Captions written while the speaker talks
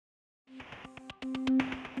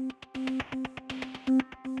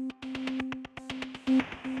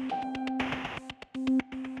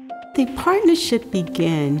The partnership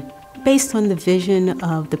began based on the vision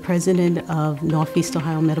of the president of Northeast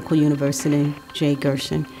Ohio Medical University, Jay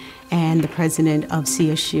Gershon, and the president of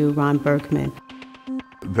CSU, Ron Berkman.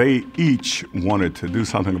 They each wanted to do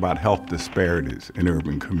something about health disparities in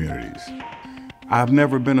urban communities. I've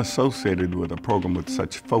never been associated with a program with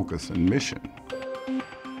such focus and mission.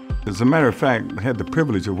 As a matter of fact, I had the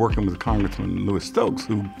privilege of working with Congressman Louis Stokes,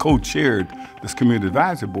 who co-chaired this community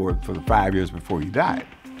advisory board for the 5 years before he died.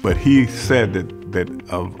 But he said that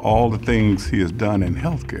of all the things he has done in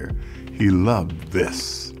healthcare, he loved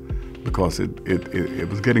this because it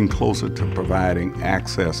was getting closer to providing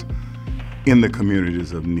access in the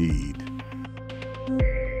communities of need.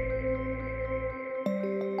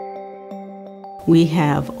 We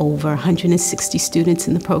have over 160 students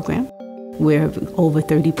in the program. We're over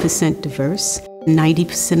 30% diverse.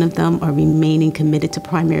 90% of them are remaining committed to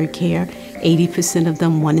primary care. 80% of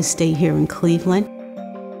them want to stay here in Cleveland.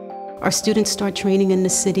 Our students start training in the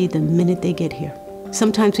city the minute they get here.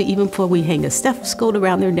 Sometimes even before we hang a stethoscope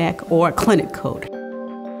around their neck or a clinic code.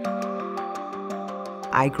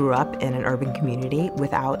 I grew up in an urban community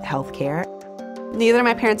without health care. Neither of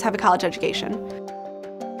my parents have a college education.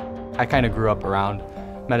 I kind of grew up around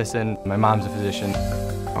medicine. My mom's a physician.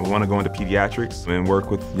 I want to go into pediatrics and work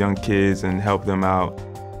with young kids and help them out.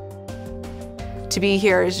 To be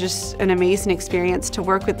here is just an amazing experience, to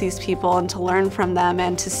work with these people and to learn from them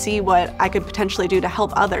and to see what I could potentially do to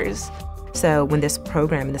help others. So when this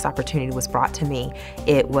program and this opportunity was brought to me,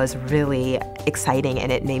 it was really exciting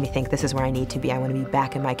and it made me think this is where I need to be. I want to be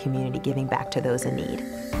back in my community, giving back to those in need.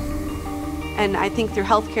 And I think through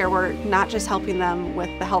healthcare, we're not just helping them with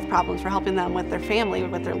the health problems, we're helping them with their family,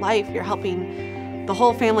 with their life. You're helping the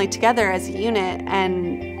whole family together as a unit,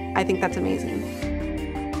 and I think that's amazing.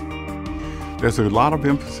 There's a lot of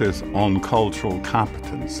emphasis on cultural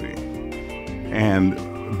competency and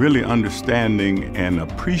really understanding and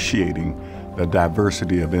appreciating the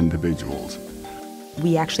diversity of individuals.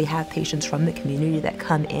 We actually have patients from the community that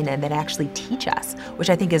come in and that actually teach us,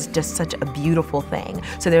 which I think is just such a beautiful thing.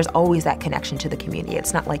 So there's always that connection to the community.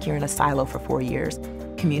 It's not like you're in a silo for 4 years.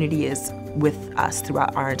 Community is with us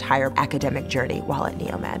throughout our entire academic journey while at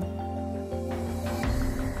NEOMED.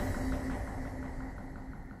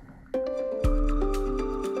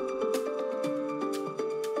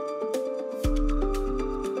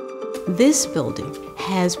 This building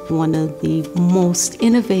has one of the most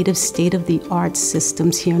innovative state-of-the-art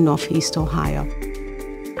systems here in Northeast Ohio.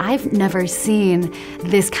 I've never seen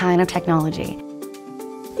this kind of technology.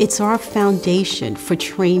 It's our foundation for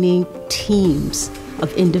training teams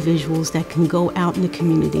of individuals that can go out in the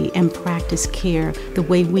community and practice care the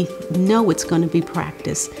way we know it's going to be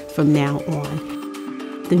practiced from now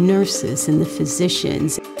on. The nurses and the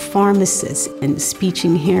physicians, pharmacists and speech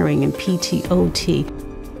and hearing and PT/OT.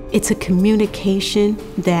 It's a communication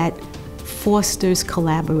that fosters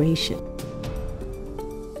collaboration.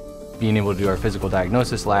 Being able to do our physical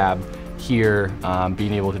diagnosis lab here,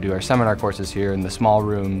 being able to do our seminar courses here in the small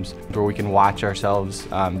rooms where we can watch ourselves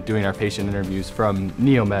doing our patient interviews from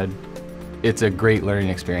NEOMED, it's a great learning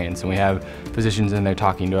experience, and we have physicians in there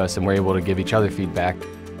talking to us and we're able to give each other feedback.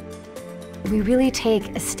 We really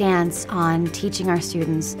take a stance on teaching our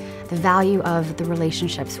students the value of the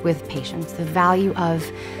relationships with patients, the value of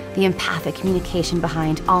the empathic communication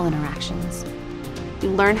behind all interactions. You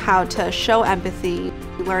learn how to show empathy,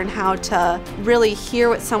 you learn how to really hear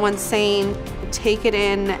what someone's saying, take it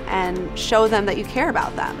in, and show them that you care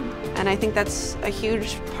about them. And I think that's a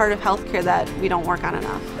huge part of healthcare that we don't work on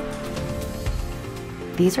enough.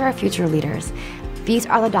 These are our future leaders. These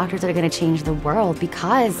are the doctors that are going to change the world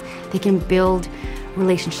because they can build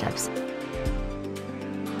relationships.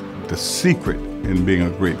 The secret in being a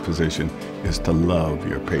great physician is to love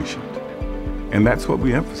your patient. And that's what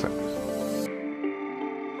we emphasize.